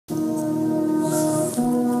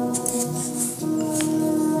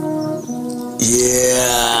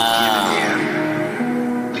Yeah.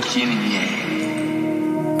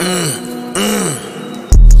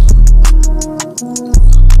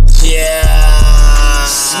 Yeah.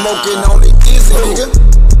 Smoking on the dizzy, nigga.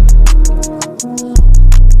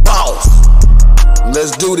 Boss.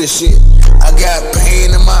 Let's do this shit. I got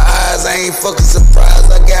pain in my eyes, I ain't fucking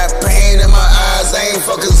surprised. I got pain in my eyes, I ain't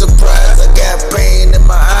fucking surprised. I got pain in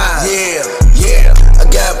my eyes. Yeah. I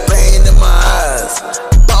got pain in my eyes.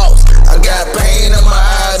 Boss. I got pain in my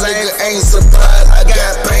eyes, nigga ain't surprised. I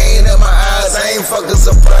got pain in my eyes, I ain't fucking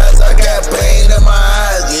surprised. I got pain in my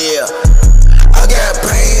eyes, yeah. I got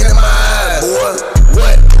pain in my eyes, boy.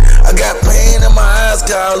 What? I got pain in my eyes,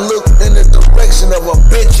 cause I look in the direction of a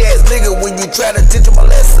bitch ass nigga when you try to teach him a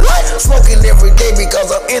lesson. What? Smoking every day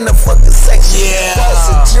because I'm in the fucking section. Yeah.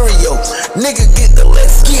 False material, nigga get the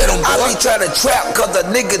lesson. Get him, boy. I be trying to trap cause the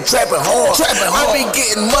nigga trapping hard. I be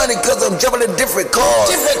getting money cause I'm jumping in different cars.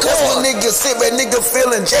 That's when niggas sit back, nigga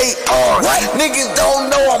feeling JR. What? Niggas don't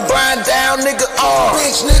know I'm blind down, nigga.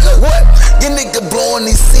 Bitch, nigga. What? Your nigga blowing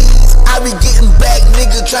these seeds. I be getting back,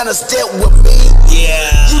 nigga trying to step with me.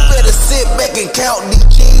 Yeah. You better sit back and count these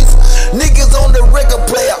keys. Niggas on the record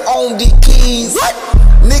player on these keys. What?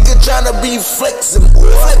 Nigga tryna be flexible.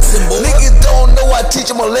 Niggas don't know I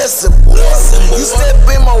teach them a lesson, boy. You step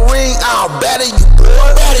in my ring, I'll batter you, boy.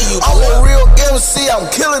 I'm a real MC, I'm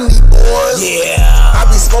killing these boys. Yeah. I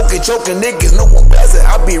be smoking, choking niggas, no one passing.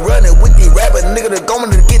 I be running with these rappers, nigga that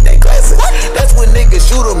going to get that classic. That's when niggas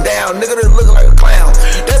shoot them down, nigga that looking like a clown.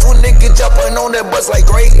 That's when niggas jumping on that bus like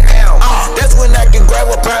Greyhound. That's when I can grab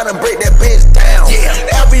a pound and break that bitch down. Yeah.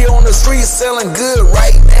 I be on the street selling good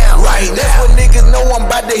right now. That's when niggas know I'm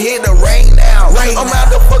about to hit the rain now. I'm out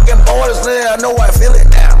the fucking borders now, I know I feel it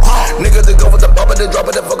now. Niggas that go with the bumper, they drop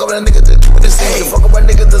it, they fuck up the niggas that do the same. Fuck up my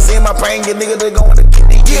niggas to see my pain, get niggas that going to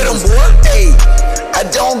get them, boy. Hey, I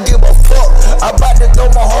don't give a fuck. I'm about to throw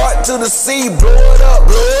my heart to the sea, blow it up,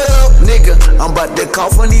 nigga. I'm about to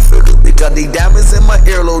cough on these figures because these diamonds in my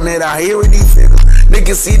earlobe, net I hear these figures.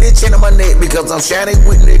 Niggas see the chin on my neck because I'm shining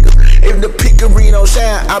with niggas. If the Pickering don't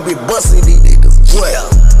shine, I'll be busting these niggas. Well,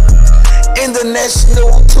 international,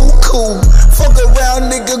 I'm too cool. Fuck around,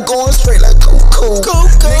 nigga, going straight like cool.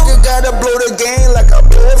 Nigga gotta blow the game like I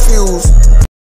blow a fuse.